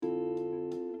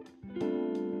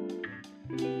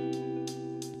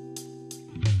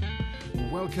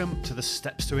Welcome to the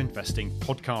Steps to Investing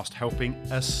podcast, helping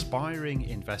aspiring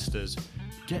investors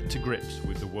get to grips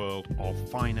with the world of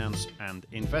finance and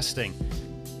investing.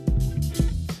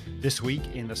 This week,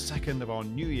 in the second of our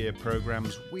New Year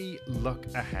programs, we look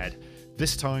ahead,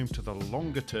 this time to the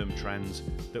longer term trends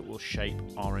that will shape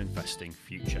our investing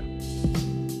future.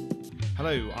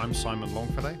 Hello, I'm Simon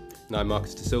Longfellow. And I'm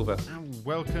Marcus De Silva. And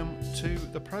welcome to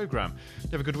the programme. You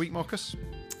have a good week, Marcus?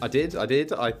 I did.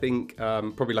 I think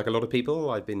probably like a lot of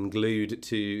people, I've been glued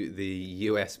to the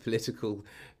US political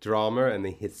drama and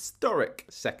the historic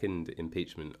second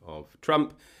impeachment of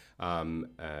Trump.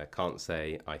 Can't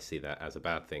say I see that as a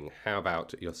bad thing. How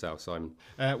about yourself, Simon?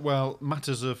 Well,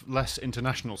 matters of less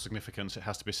international significance, it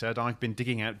has to be said. I've been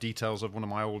digging out details of one of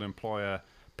my old employer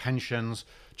pensions,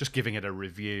 just giving it a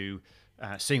review,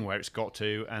 seeing where it's got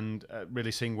to, and really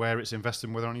seeing where it's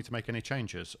invested, whether I need to make any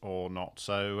changes or not.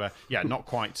 So, not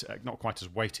quite as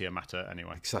weighty a matter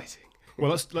anyway. Exciting.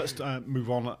 Well, let's move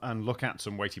on and look at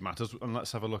some weighty matters, and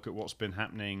let's have a look at what's been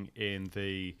happening in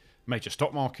the major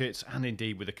stock markets and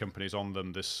indeed with the companies on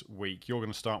them this week. You're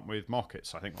going to start with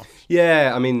markets, I think, Marcus.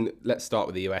 Yeah, I mean, let's start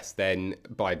with the US then.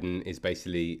 Biden is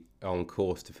basically on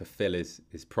course to fulfill his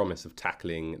promise of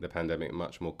tackling the pandemic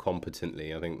much more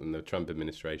competently, I think, than the Trump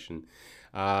administration.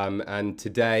 And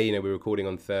today, we're recording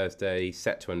on Thursday,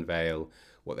 set to unveil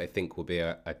what they think will be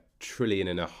a $1.5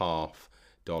 trillion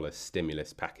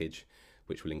stimulus package,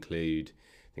 which will include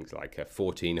things like a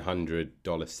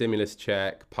 $1,400 stimulus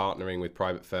check, partnering with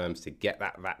private firms to get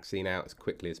that vaccine out as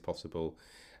quickly as possible,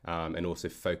 and also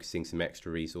focusing some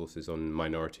extra resources on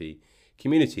minority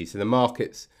communities. So the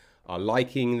markets are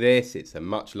liking this. It's a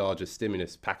much larger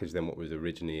stimulus package than what was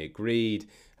originally agreed,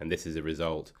 and this is a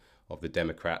result of the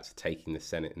Democrats taking the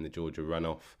Senate in the Georgia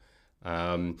runoff.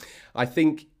 I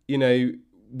think,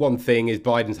 one thing is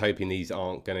Biden's hoping these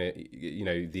aren't going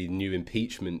to, the new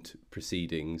impeachment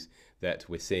proceedings that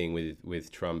we're seeing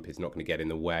with Trump is not going to get in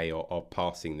the way of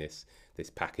passing this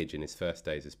package in his first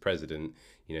days as president.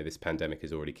 This pandemic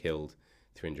has already killed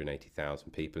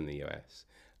 380,000 people in the US.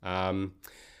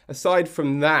 Aside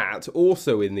from that,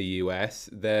 also in the US,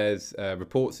 there's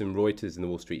reports in Reuters and the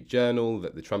Wall Street Journal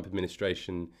that the Trump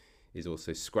administration is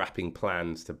also scrapping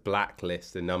plans to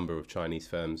blacklist a number of Chinese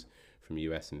firms from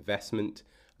US investment.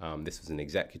 This was an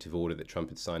executive order that Trump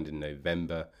had signed in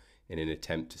November in an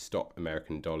attempt to stop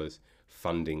American dollars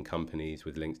funding companies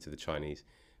with links to the Chinese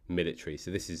military.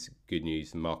 So this is good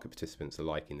news. Market participants are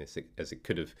liking this, as it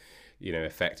could have,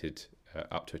 affected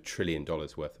up to $1 trillion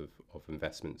worth of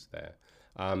investments there.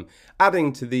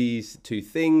 Adding to these two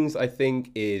things, I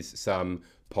think, is some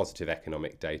positive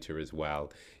economic data as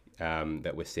well.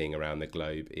 That we're seeing around the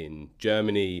globe. In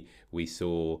Germany, we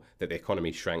saw that the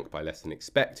economy shrank by less than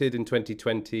expected in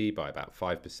 2020, by about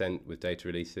 5% with data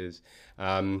releases.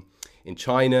 In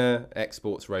China,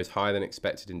 exports rose higher than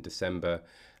expected in December.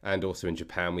 And also in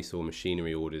Japan, we saw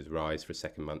machinery orders rise for a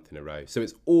second month in a row. So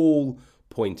it's all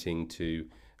pointing to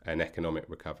an economic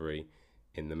recovery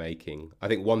in the making. I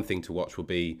think one thing to watch will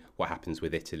be what happens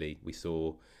with Italy. We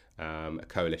saw a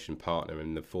coalition partner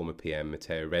and the former PM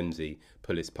Matteo Renzi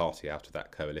pull his party out of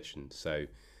that coalition. So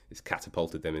it's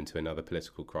catapulted them into another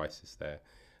political crisis there,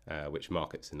 which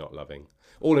markets are not loving.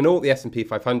 All in all, the S&P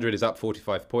 500 is up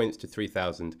 45 points to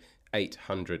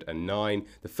 3,809.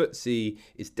 The FTSE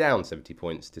is down 70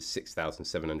 points to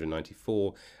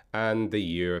 6,794. And the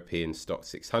European Stock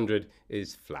 600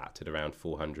 is flat at around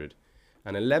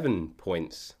 411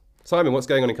 points. Simon, what's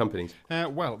going on in companies?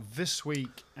 Well, this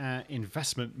week,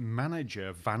 investment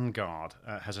manager Vanguard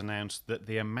has announced that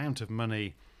the amount of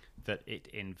money that it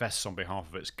invests on behalf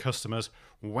of its customers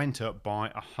went up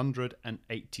by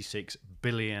 $186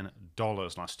 billion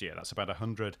last year. That's about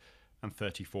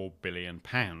 £134 billion.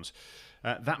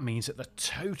 That means that the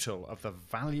total of the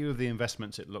value of the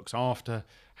investments it looks after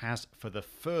has, for the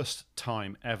first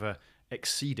time ever,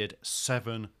 exceeded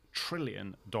 $7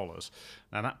 trillion.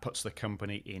 Now that puts the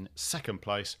company in second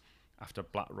place after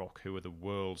BlackRock, who are the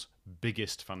world's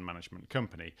biggest fund management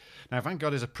company. Now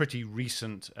Vanguard is a pretty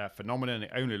recent phenomenon.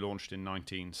 It only launched in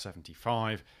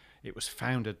 1975. It was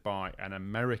founded by an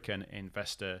American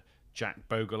investor, Jack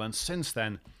Bogle, and since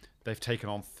then they've taken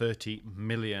on 30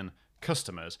 million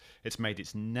customers. It's made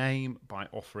its name by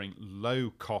offering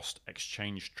low-cost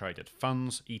exchange-traded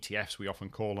funds, ETFs we often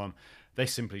call them. They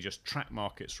simply just track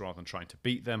markets rather than trying to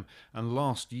beat them. And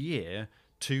last year,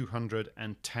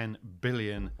 $210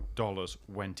 billion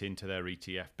went into their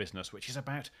ETF business, which is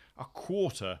about a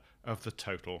quarter of the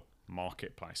total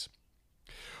marketplace.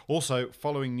 Also,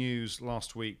 following news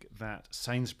last week that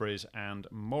Sainsbury's and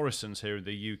Morrisons here in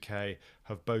the UK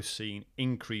have both seen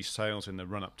increased sales in the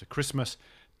run-up to Christmas,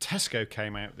 Tesco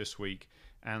came out this week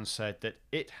and said that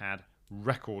it had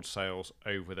record sales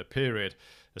over the period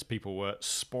as people were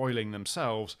spoiling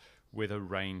themselves with a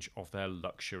range of their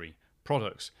luxury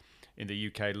products. In the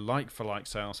UK, like-for-like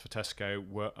sales for Tesco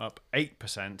were up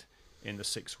 8% in the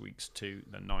 6 weeks to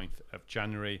the 9th of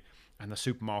January, and the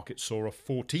supermarket saw a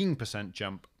 14%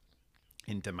 jump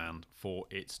in demand for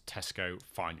its Tesco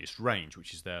Finest range,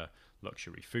 which is their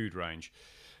luxury food range.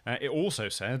 It also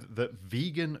said that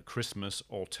vegan Christmas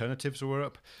alternatives were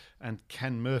up, and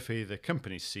Ken Murphy, the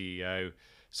company's CEO,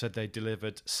 said they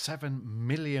delivered 7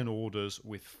 million orders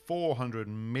with 400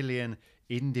 million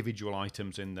individual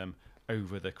items in them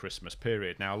over the Christmas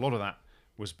period. Now, a lot of that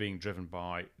was being driven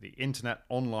by the internet.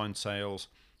 Online sales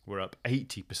were up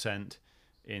 80%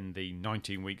 in the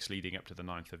 19 weeks leading up to the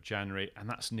 9th of January, and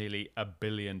that's nearly $1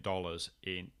 billion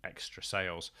in extra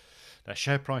sales. Their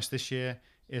share price this year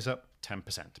is up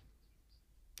 10%.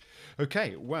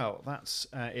 Okay, well, that's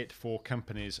it for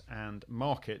companies and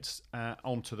markets.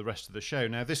 On to the rest of the show.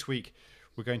 Now, this week,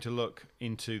 we're going to look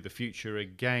into the future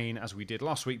again, as we did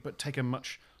last week, but take a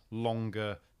much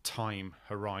longer time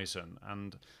horizon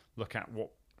and look at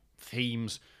what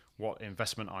themes, what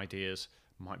investment ideas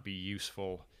might be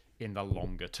useful in the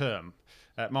longer term.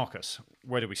 Marcus,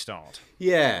 where do we start?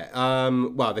 Yeah,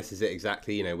 well, this is it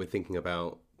exactly. We're thinking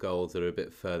about goals that are a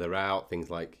bit further out, things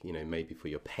like, maybe for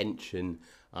your pension.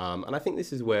 And I think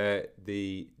this is where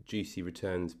the juicy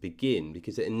returns begin,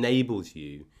 because it enables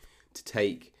you to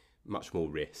take much more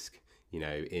risk,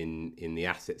 in the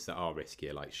assets that are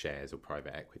riskier, like shares or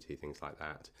private equity, things like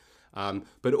that.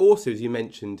 But also, as you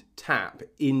mentioned, tap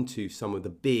into some of the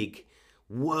big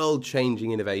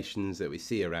world-changing innovations that we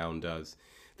see around us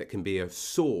that can be a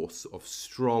source of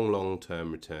strong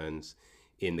long-term returns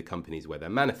in the companies where they're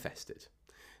manifested.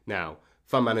 Now,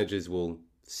 fund managers will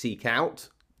seek out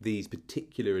these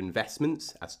particular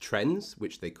investments as trends,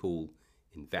 which they call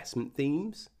investment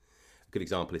themes. A good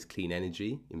example is clean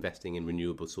energy, investing in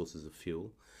renewable sources of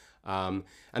fuel. And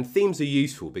themes are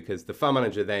useful because the fund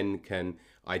manager then can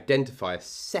identify a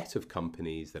set of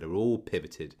companies that are all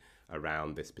pivoted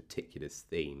around this particular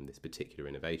theme, this particular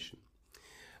innovation.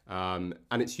 And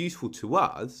it's useful to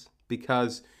us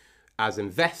because as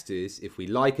investors, if we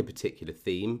like a particular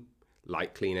theme,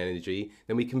 like clean energy,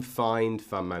 then we can find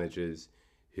fund managers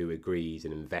who agrees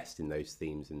and invest in those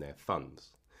themes in their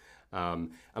funds.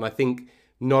 And I think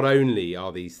not only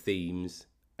are these themes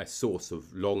a source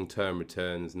of long-term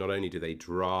returns, not only do they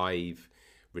drive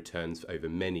returns over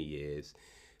many years,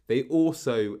 they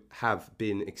also have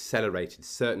been accelerated.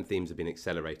 Certain themes have been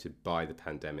accelerated by the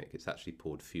pandemic. It's actually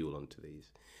poured fuel onto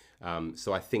these.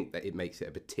 So I think that it makes it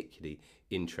a particularly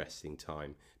interesting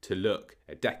time to look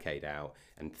a decade out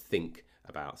and think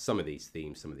about some of these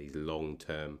themes, some of these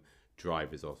long-term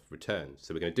drivers of returns.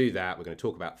 So we're going to do that. We're going to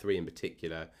talk about three in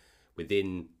particular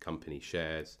within company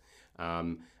shares.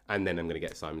 And then I'm going to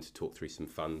get Simon to talk through some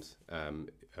funds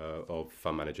of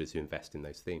fund managers who invest in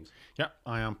those themes. Yeah,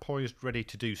 I am poised, ready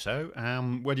to do so.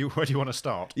 Where do you want to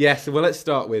start? Yes, well, let's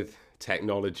start with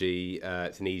technology.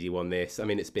 It's an easy one, this. I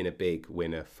mean, it's been a big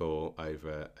winner for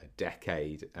over a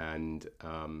decade, and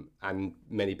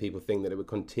many people think that it would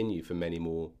continue for many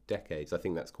more decades. I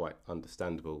think that's quite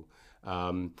understandable.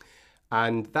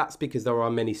 And that's because there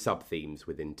are many sub-themes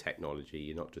within technology.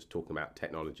 You're not just talking about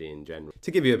technology in general.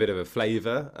 To give you a bit of a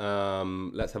flavour,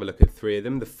 let's have a look at three of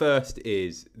them. The first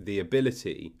is the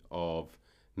ability of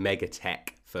mega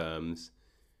tech firms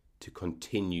to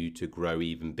continue to grow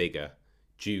even bigger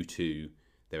due to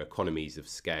their economies of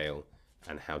scale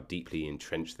and how deeply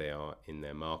entrenched they are in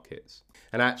their markets.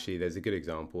 And actually, there's a good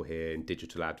example here in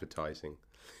digital advertising.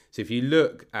 So if you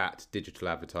look at digital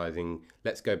advertising,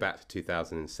 let's go back to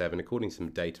 2007. According to some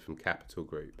data from Capital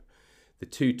Group, the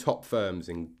two top firms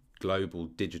in global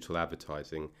digital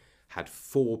advertising had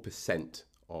 4%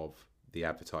 of the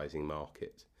advertising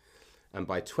market. And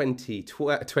by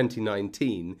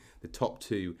 2019, the top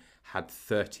two had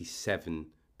 37%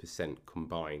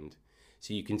 combined.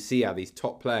 So you can see how these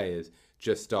top players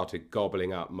just started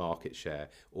gobbling up market share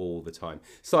all the time.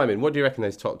 Simon, what do you reckon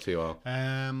those top two are?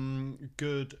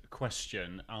 Good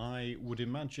question. I would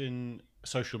imagine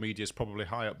social media is probably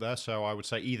high up there, so I would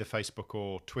say either Facebook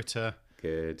or Twitter.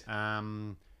 Good.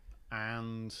 And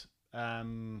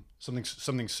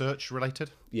something search related.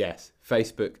 Yes,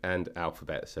 Facebook and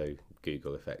Alphabet, so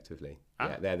Google effectively.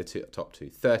 Yeah, they're the top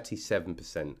two.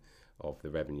 37% of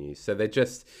the revenues. So they're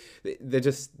just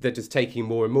taking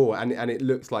more and more, and it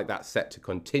looks like that's set to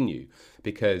continue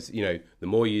because the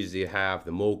more users you have,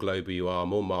 the more global you are,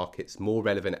 more markets, more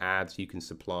relevant ads you can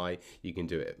supply, you can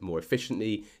do it more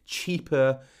efficiently,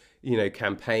 cheaper,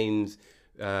 campaigns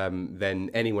than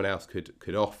anyone else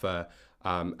could offer.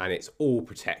 And it's all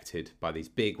protected by these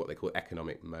big, what they call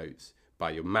economic moats,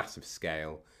 by your massive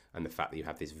scale and the fact that you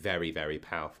have this very, very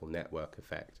powerful network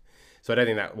effect. So I don't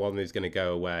think that one is going to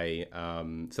go away.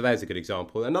 So there's a good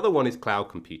example. Another one is cloud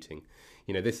computing.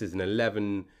 This is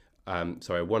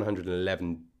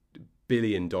 $111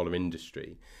 billion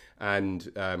industry.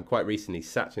 And quite recently,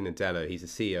 Satya Nadella, he's the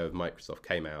CEO of Microsoft,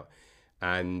 came out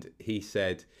and he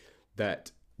said that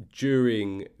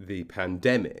during the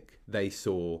pandemic, they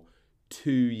saw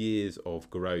 2 years of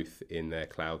growth in their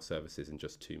cloud services in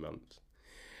just 2 months.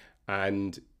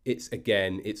 And it's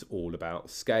all about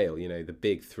scale. The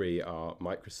big three are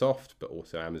Microsoft, but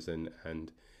also Amazon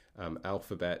and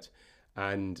Alphabet.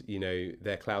 And,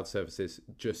 their cloud services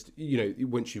just,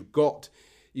 once you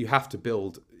have to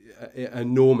build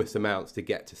enormous amounts to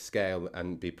get to scale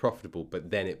and be profitable, but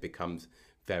then it becomes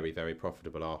very, very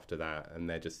profitable after that. And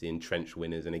they're just the entrenched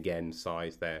winners. And again,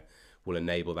 size there will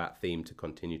enable that theme to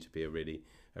continue to be a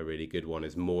really good one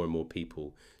as more and more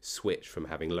people switch from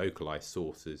having localized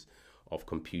sources of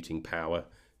computing power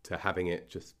to having it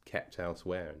just kept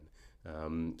elsewhere.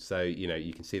 So,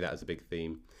 you can see that as a big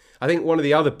theme. I think one of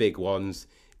the other big ones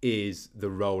is the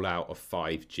rollout of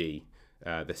 5G,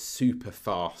 the super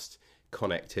fast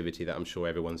connectivity that I'm sure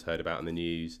everyone's heard about in the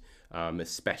news,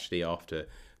 especially after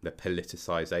the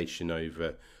politicization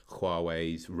over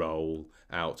Huawei's roll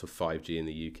out of 5G in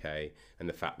the UK and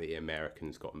the fact that the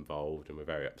Americans got involved and were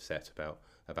very upset about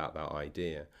that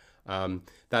idea.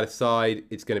 That aside,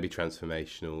 it's going to be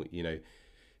transformational.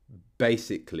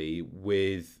 Basically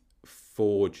with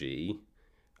 4G,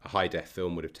 a high-def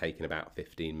film would have taken about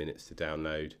 15 minutes to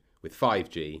download. With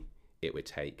 5G, it would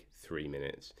take 3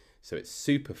 minutes. So it's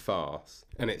super fast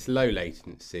and it's low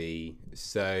latency.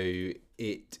 So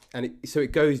it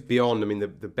goes beyond. I mean, the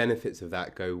benefits of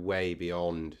that go way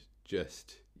beyond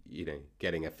just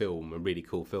getting a really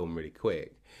cool film, really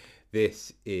quick.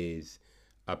 This is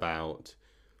about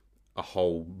a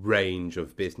whole range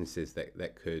of businesses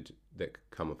that could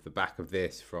come off the back of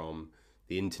this, from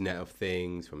the Internet of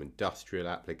Things, from industrial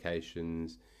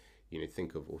applications.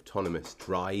 Think of autonomous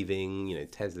driving.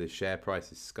 Tesla's share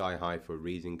price is sky high for a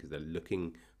reason, because they're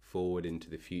looking forward into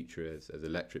the future as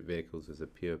electric vehicles, as a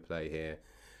pure play here.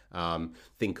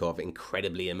 Think of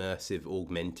incredibly immersive,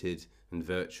 augmented and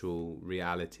virtual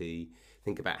reality.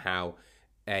 Think about how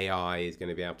AI is going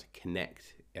to be able to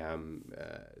connect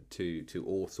to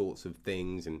all sorts of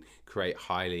things and create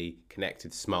highly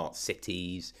connected smart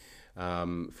cities,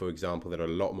 for example, that are a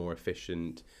lot more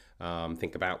efficient.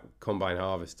 Think about combine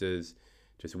harvesters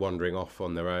just wandering off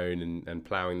on their own and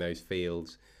ploughing those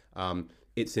fields.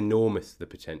 It's enormous, the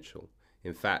potential.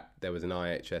 In fact, there was an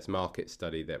IHS market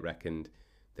study that reckoned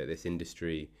that this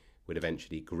industry would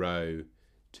eventually grow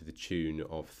to the tune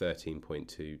of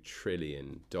 $13.2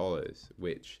 trillion,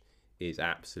 which is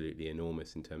absolutely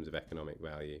enormous in terms of economic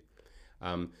value.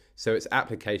 So its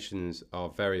applications are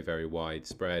very, very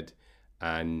widespread,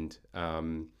 and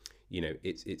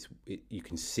you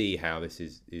can see how this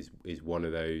is one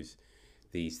of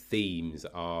these themes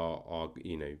are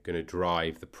going to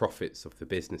drive the profits of the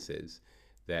businesses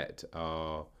that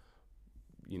are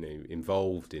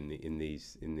involved in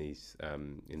these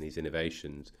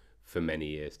innovations for many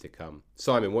years to come.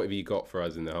 Simon, what have you got for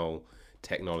us in the whole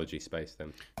technology space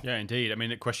then? Yeah, indeed. I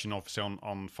mean, the question obviously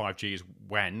on 5G is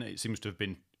when. It seems to have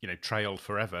been trailed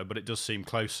forever, but it does seem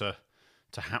closer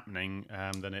to happening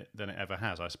than it ever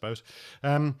has, I suppose.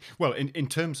 Well, in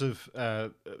terms of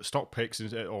stock picks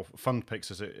or fund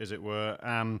picks, as it were,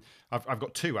 I've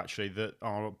got two actually that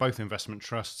are both investment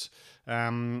trusts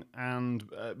and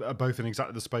are both in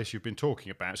exactly the space you've been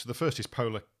talking about. So the first is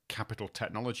Polar Capital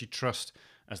Technology Trust.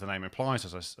 As the name implies,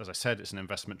 as I said, it's an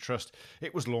investment trust.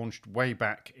 It was launched way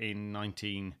back in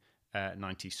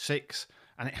 1996,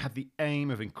 and it had the aim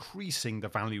of increasing the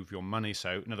value of your money.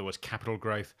 So, in other words, capital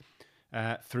growth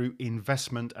through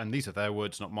investment, and these are their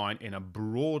words, not mine, in a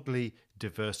broadly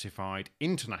diversified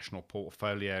international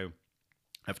portfolio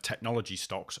of technology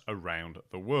stocks around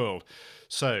the world.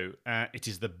 So, it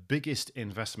is the biggest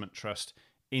investment trust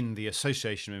in the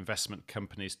Association of Investment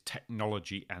Companies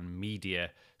Technology and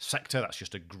Media sector. That's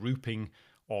just a grouping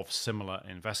of similar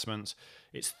investments.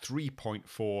 It's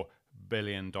 $3.4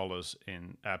 billion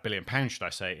billion pounds, should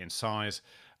I say, in size,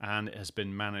 and it has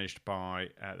been managed by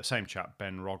the same chap,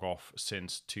 Ben Rogoff,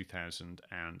 since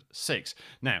 2006.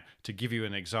 Now, to give you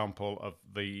an example of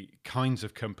the kinds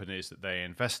of companies that they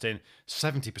invest in,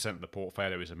 70% of the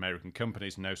portfolio is American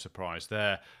companies, no surprise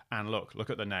there. And look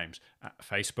at the names: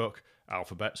 Facebook,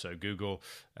 Alphabet, so Google,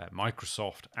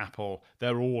 Microsoft, Apple.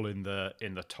 They're all in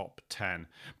the top 10.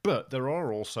 But there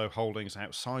are also holdings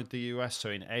outside the US, so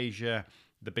in Asia.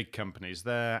 The big companies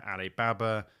there: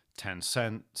 Alibaba,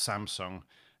 Tencent, Samsung.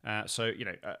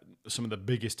 Some of the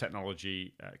biggest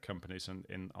technology companies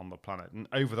on the planet. And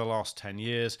over the last 10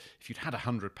 years, if you'd had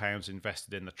 £100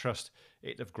 invested in the trust,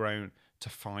 it'd have grown to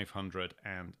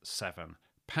 £507.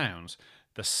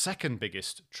 The second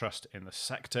biggest trust in the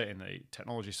sector, in the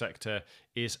technology sector,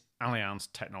 is Allianz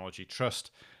Technology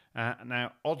Trust.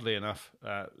 Now, oddly enough,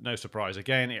 no surprise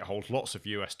again, it holds lots of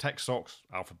US tech stocks,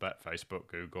 Alphabet, Facebook,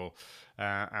 Google,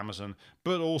 Amazon,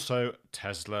 but also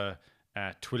Tesla,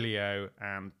 Twilio,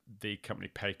 and the company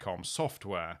Paycom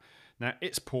Software. Now,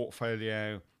 its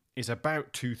portfolio is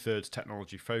about 2/3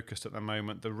 technology focused at the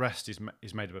moment. The rest is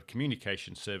made up of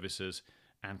communication services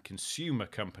and consumer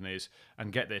companies.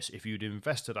 And get this, if you'd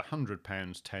invested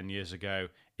 £100 10 years ago,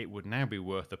 it would now be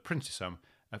worth the princely sum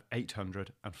of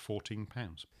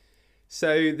 £814.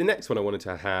 So the next one I wanted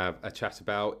to have a chat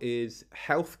about is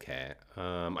healthcare.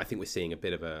 I think we're seeing a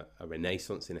bit of a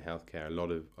renaissance in healthcare,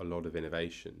 a lot of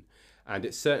innovation, and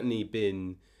it's certainly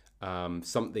been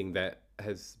something that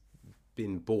has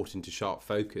been brought into sharp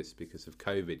focus because of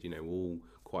COVID. We're all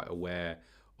quite aware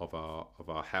of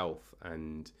our health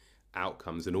and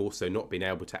outcomes, and also not being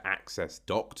able to access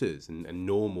doctors and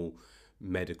normal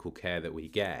medical care that we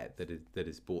get that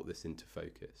has brought this into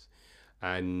focus.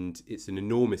 And it's an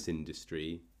enormous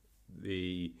industry.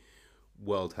 The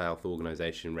World Health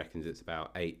Organization reckons it's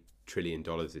about $8 trillion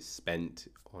is spent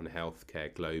on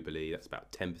healthcare globally. That's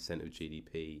about 10% of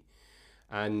GDP.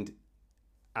 And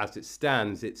as it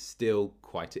stands, it's still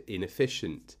quite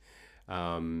inefficient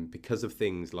because of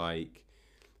things like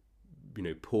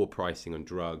poor pricing on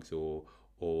drugs or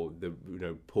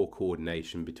the poor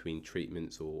coordination between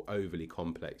treatments or overly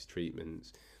complex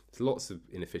treatments. There's lots of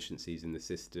inefficiencies in the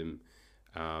system,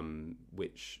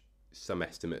 which some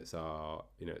estimates are,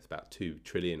 it's about 2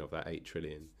 trillion of that 8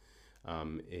 trillion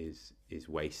is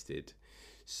wasted.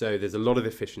 So there's a lot of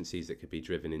efficiencies that could be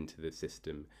driven into the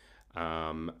system.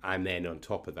 And then on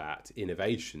top of that,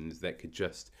 innovations that could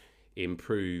just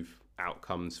improve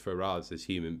outcomes for us as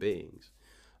human beings.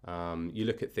 You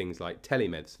look at things like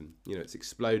telemedicine, it's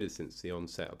exploded since the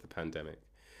onset of the pandemic.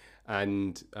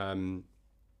 And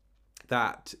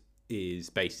that is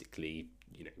basically,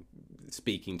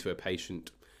 speaking to a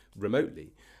patient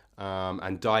remotely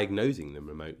and diagnosing them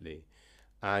remotely.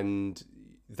 And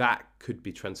that could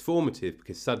be transformative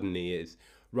because suddenly is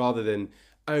rather than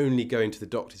only going to the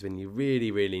doctors when you really,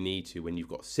 really need to, when you've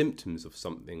got symptoms of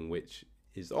something, which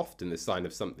is often a sign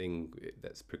of something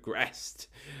that's progressed,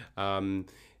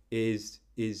 is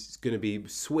going to be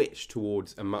switched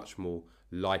towards a much more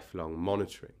lifelong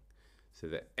monitoring so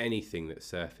that anything that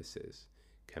surfaces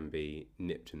can be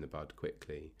nipped in the bud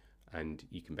quickly and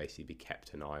you can basically be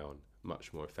kept an eye on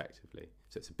much more effectively.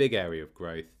 So it's a big area of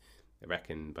growth. I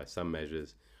reckon by some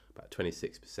measures about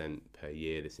 26% per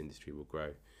year this industry will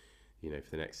grow, for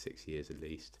the next 6 years at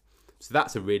least. So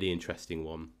that's a really interesting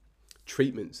one.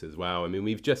 Treatments as well. I mean,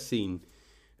 we've just seen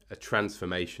a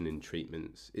transformation in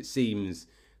treatments. It seems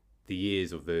the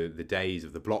years of the days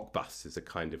of the blockbusters are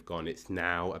kind of gone. It's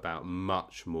now about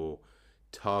much more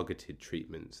targeted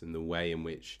treatments and the way in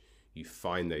which you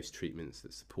find those treatments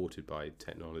that's supported by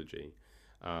technology.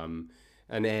 And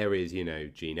areas,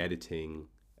 gene editing,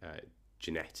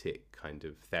 genetic kind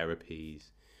of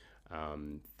therapies,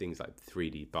 things like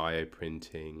 3D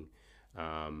bioprinting,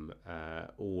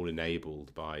 all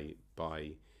enabled by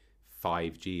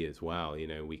 5G as well.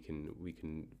 We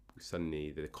can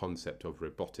suddenly the concept of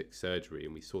robotic surgery,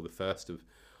 and we saw the first of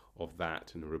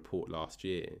that in a report last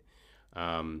year,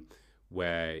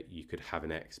 where you could have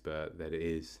an expert that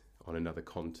is on another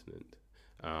continent,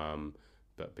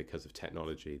 but because of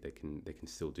technology, they can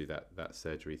still do that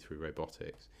surgery through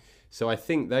robotics. So I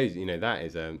think those, that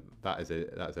is a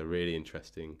really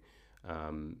interesting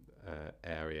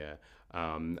area,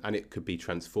 and it could be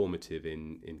transformative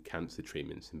in cancer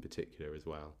treatments in particular as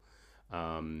well.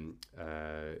 In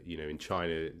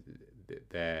China,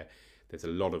 there's a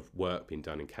lot of work being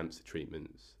done in cancer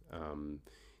treatments.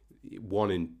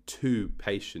 1 in 2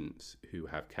 patients who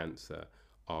have cancer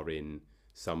are in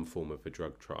some form of a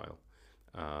drug trial,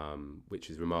 which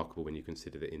is remarkable when you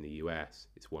consider that in the US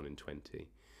it's 1 in 20.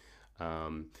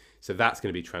 So that's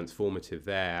going to be transformative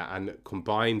there. And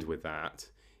combined with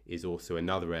that is also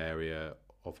another area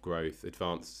of growth,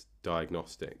 advanced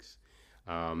diagnostics.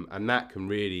 And that can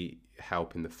really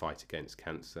help in the fight against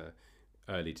cancer,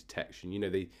 early detection.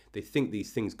 They think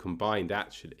these things combined,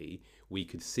 actually, we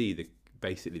could see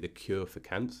basically the cure for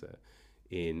cancer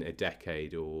in a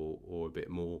decade or a bit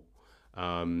more.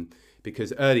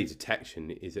 Because early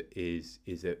detection is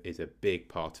a big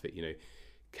part of it.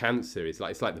 cancer is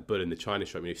like, it's like the bull in the china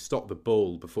shop. You stop the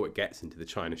bull before it gets into the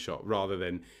china shop, rather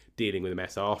than dealing with the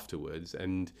mess afterwards.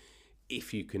 And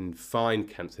if you can find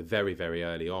cancer very, very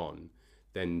early on,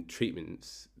 then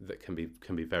treatments that can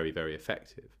be very, very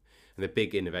effective. And the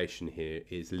big innovation here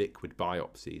is liquid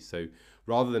biopsy. So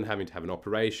rather than having to have an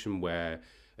operation where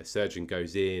a surgeon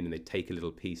goes in and they take a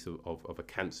little piece of a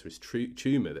cancerous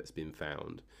tumor that's been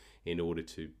found in order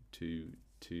to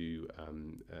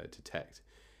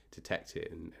detect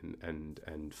it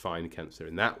and find cancer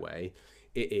in that way,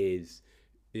 it is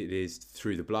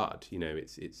through the blood.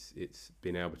 It's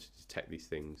been able to detect these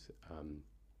things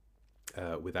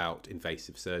without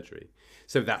invasive surgery.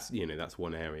 So that's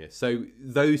one area. So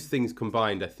those things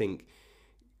combined, I think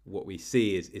what we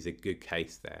see is a good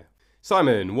case there.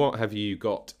 Simon, what have you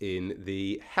got in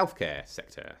the healthcare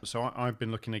sector? So I've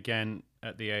been looking again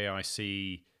at the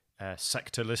AIC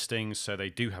sector listings. So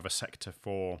they do have a sector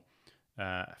for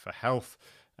health.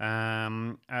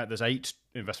 There's 8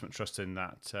 investment trusts in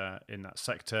that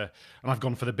sector, and I've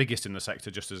gone for the biggest in the sector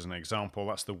just as an example.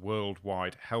 That's the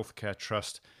Worldwide Healthcare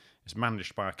Trust. It's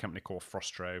managed by a company called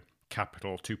Frostro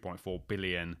Capital, 2.4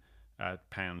 billion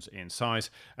pounds in size,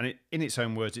 and in its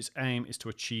own words, its aim is to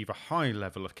achieve a high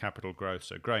level of capital growth,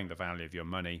 so growing the value of your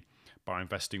money by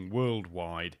investing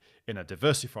worldwide in a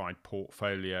diversified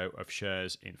portfolio of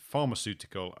shares in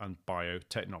pharmaceutical and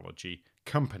biotechnology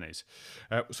companies.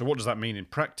 So what does that mean in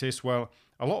practice? Well,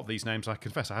 a lot of these names, I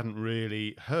confess, I hadn't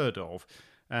really heard of,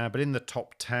 but in the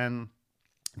top 10,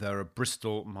 there are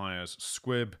Bristol Myers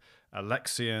Squibb,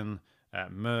 Alexion,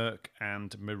 Merck,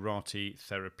 and Mirati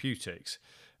Therapeutics.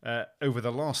 Over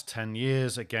the last 10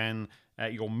 years, again,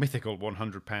 your mythical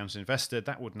 £100 invested,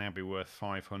 that would now be worth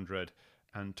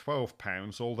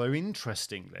 £512, although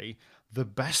interestingly, the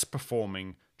best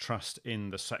performing trust in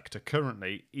the sector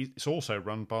currently is also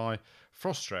run by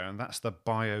Frostro, and that's the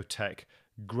Biotech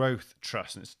Growth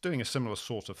Trust, and it's doing a similar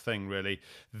sort of thing really.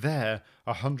 There,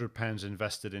 £100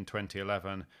 invested in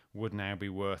 2011 would now be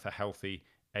worth a healthy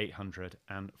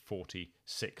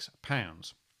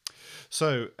 £846.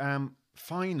 So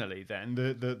finally then,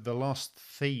 the last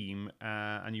theme,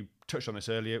 and you touched on this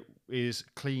earlier, is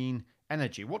clean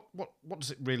energy. What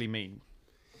does it really mean?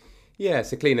 Yeah,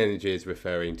 so clean energy is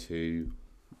referring to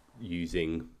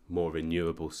using more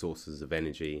renewable sources of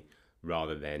energy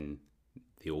rather than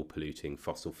the all-polluting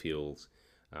fossil fuels,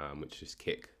 which just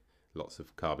kick lots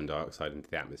of carbon dioxide into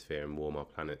the atmosphere and warm our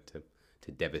planet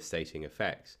to devastating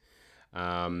effects.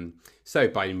 So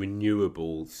by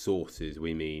renewable sources,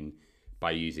 we mean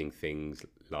by using things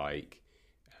like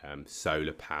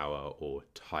solar power or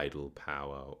tidal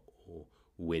power or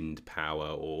wind power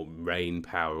or rain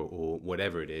power or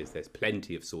whatever it is. There's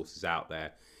plenty of sources out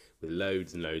there with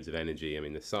loads and loads of energy. I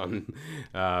mean, the sun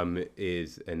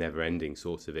is a never-ending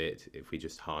source of it if we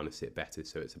just harness it better.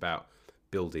 So it's about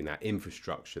building that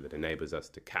infrastructure that enables us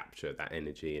to capture that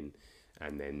energy and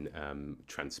then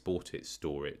transport it,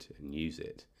 store it, and use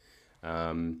it.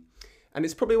 And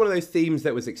it's probably one of those themes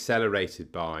that was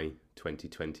accelerated by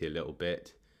 2020 a little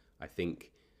bit. I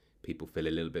think people feel a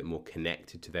little bit more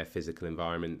connected to their physical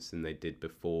environments than they did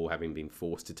before, having been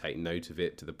forced to take note of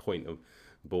it to the point of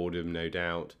boredom, no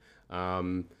doubt.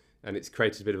 And it's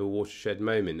created a bit of a watershed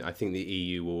moment. I think the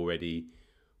EU were already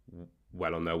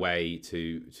well on their way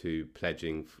to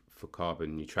pledging for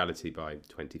carbon neutrality by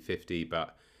 2050,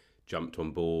 but jumped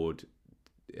on board.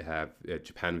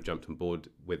 Japan have jumped on board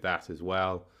with that as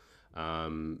well.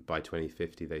 By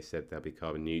 2050, they said they'll be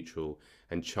carbon neutral,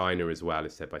 and China as well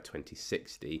has said by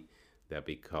 2060 they'll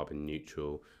be carbon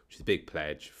neutral, which is a big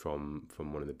pledge from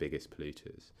one of the biggest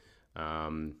polluters.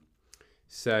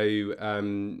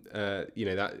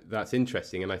 That's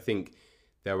interesting, and I think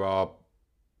there are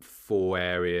 4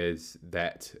 areas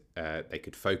that they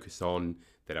could focus on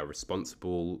that are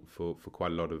responsible for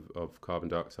quite a lot of carbon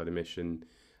dioxide emission,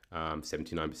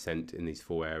 79% in these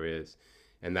 4 areas,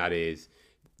 and that is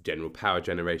general power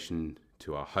generation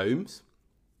to our homes,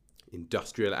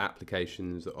 industrial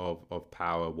applications of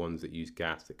power, ones that use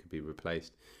gas that could be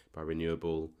replaced by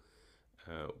renewable,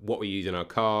 what we use in our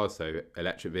cars, so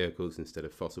electric vehicles instead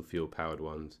of fossil fuel powered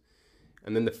ones.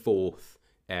 And then the 4th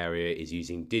area is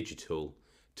using digital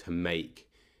to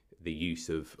make the use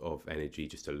of energy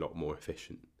just a lot more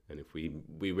efficient. And if we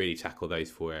really tackle those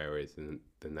 4 areas, then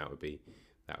that would be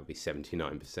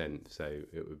 79%. So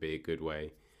it would be a good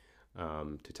way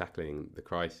to tackling the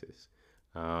crisis.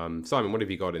 Simon, what have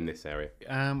you got in this area?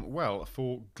 Well,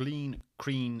 for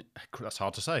that's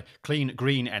hard to say, clean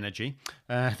green energy,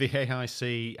 the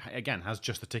AIC, again, has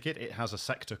just the ticket. It has a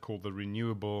sector called the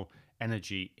Renewable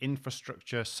Energy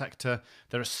Infrastructure sector.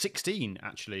 There are 16,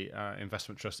 actually,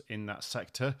 investment trusts in that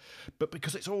sector. But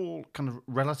because it's all kind of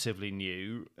relatively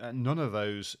new, none of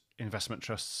those investment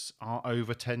trusts are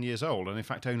over 10 years old. And in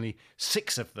fact, only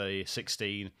 6 of the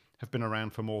 16 have been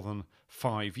around for more than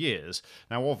 5 years.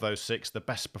 Now, of those 6, the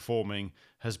best performing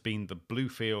has been the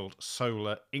Bluefield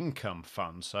Solar Income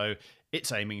Fund. So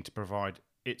it's aiming to provide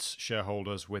its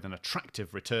shareholders with an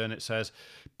attractive return, it says,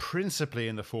 principally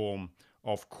in the form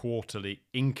of quarterly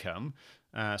income,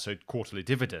 so quarterly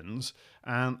dividends,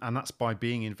 and that's by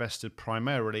being invested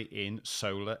primarily in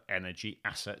solar energy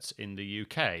assets in the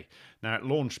UK. Now, it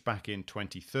launched back in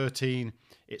 2013.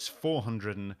 It's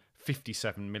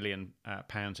 457 million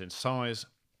pounds in size,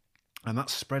 and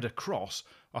that's spread across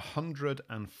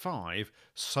 105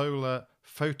 solar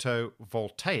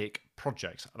photovoltaic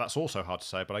projects. That's also hard to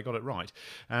say, but I got it right.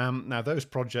 Now, those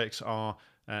projects are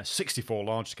 64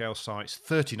 large-scale sites,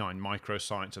 39 micro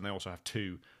sites, and they also have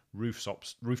 2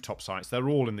 rooftop sites. They're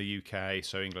all in the UK,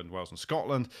 so England, Wales and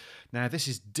Scotland. Now, this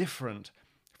is different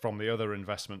from the other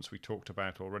investments we talked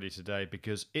about already today,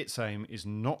 because its aim is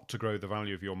not to grow the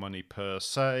value of your money per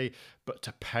se, but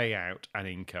to pay out an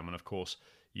income. And of course,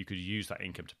 you could use that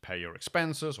income to pay your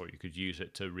expenses, or you could use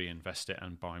it to reinvest it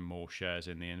and buy more shares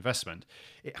in the investment.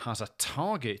 It has a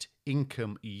target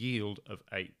income yield of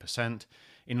 8%.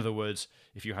 In other words,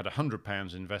 if you had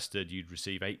 £100 invested, you'd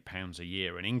receive £8 a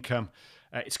year in income.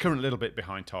 It's currently a little bit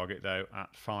behind target, though, at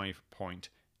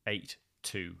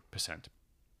 5.82%.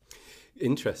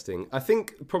 Interesting. I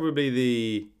think probably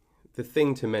the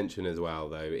thing to mention as well,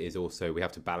 though, is also we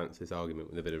have to balance this argument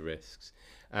with a bit of risks.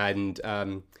 And,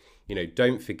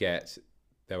 don't forget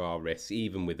there are risks,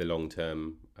 even with the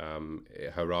long-term time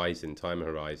horizon.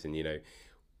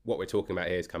 What we're talking about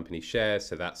here is company shares.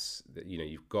 So that's,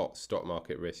 you've got stock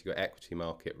market risk, you've got equity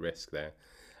market risk there.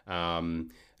 So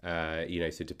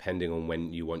depending on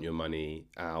when you want your money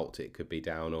out, it could be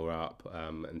down or up,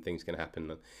 and things can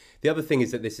happen. The other thing is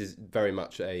that this is very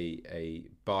much a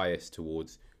bias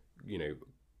towards,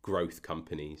 growth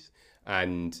companies.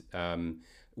 And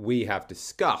we have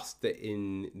discussed that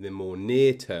in the more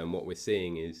near term, what we're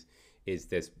seeing is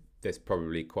there's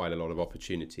probably quite a lot of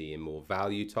opportunity in more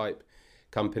value type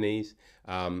companies.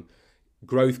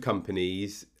 Growth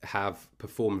companies have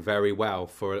performed very well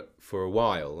for a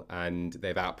while, and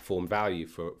they've outperformed value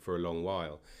for a long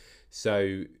while.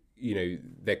 So,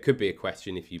 there could be a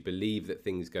question, if you believe that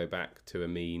things go back to a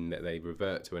mean, that they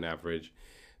revert to an average,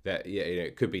 that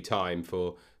it could be time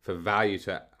for value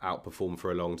to outperform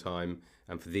for a long time,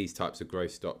 and for these types of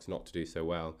growth stocks not to do so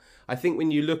well. I think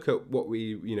when you look at what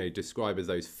we describe as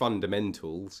those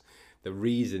fundamentals, the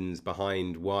reasons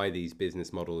behind why these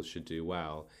business models should do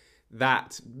well,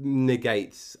 that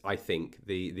negates, I think,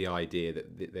 the idea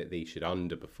that these should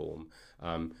underperform.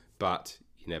 But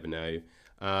you never know.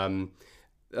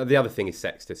 The other thing is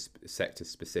sector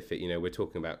specific. We're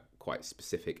talking about quite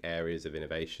specific areas of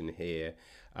innovation here,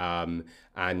 and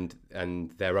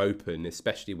they're open,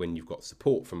 especially when you've got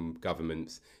support from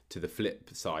governments, to the flip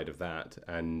side of that.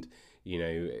 And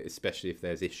especially if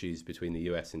there's issues between the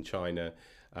US and China.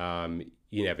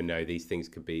 You never know, these things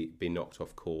could be knocked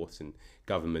off course, and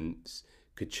governments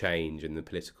could change, and the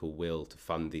political will to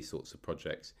fund these sorts of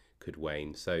projects could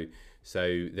wane. So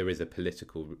there is a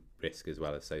political risk as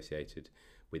well associated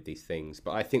with these things.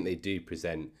 But I think they do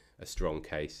present a strong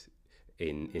case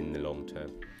in the long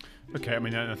term. Okay, I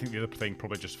think the other thing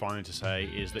probably just finally to say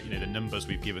is that, the numbers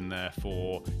we've given there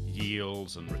for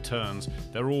yields and returns,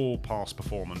 they're all past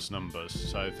performance numbers.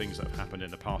 So things that have happened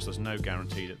in the past, there's no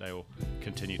guarantee that they will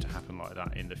continue to happen like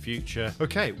that in the future.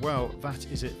 Okay, well, that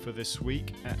is it for this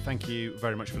week. Thank you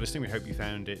very much for listening. We hope you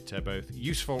found it both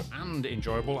useful and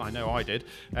enjoyable. I know I did.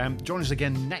 Join us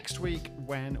again next week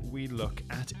when we look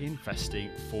at investing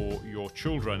for your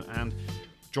children. And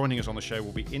joining us on the show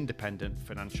will be independent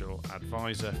financial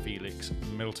advisor Felix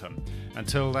Milton.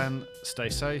 Until then, stay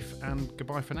safe and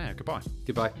goodbye for now. Goodbye.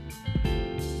 Goodbye.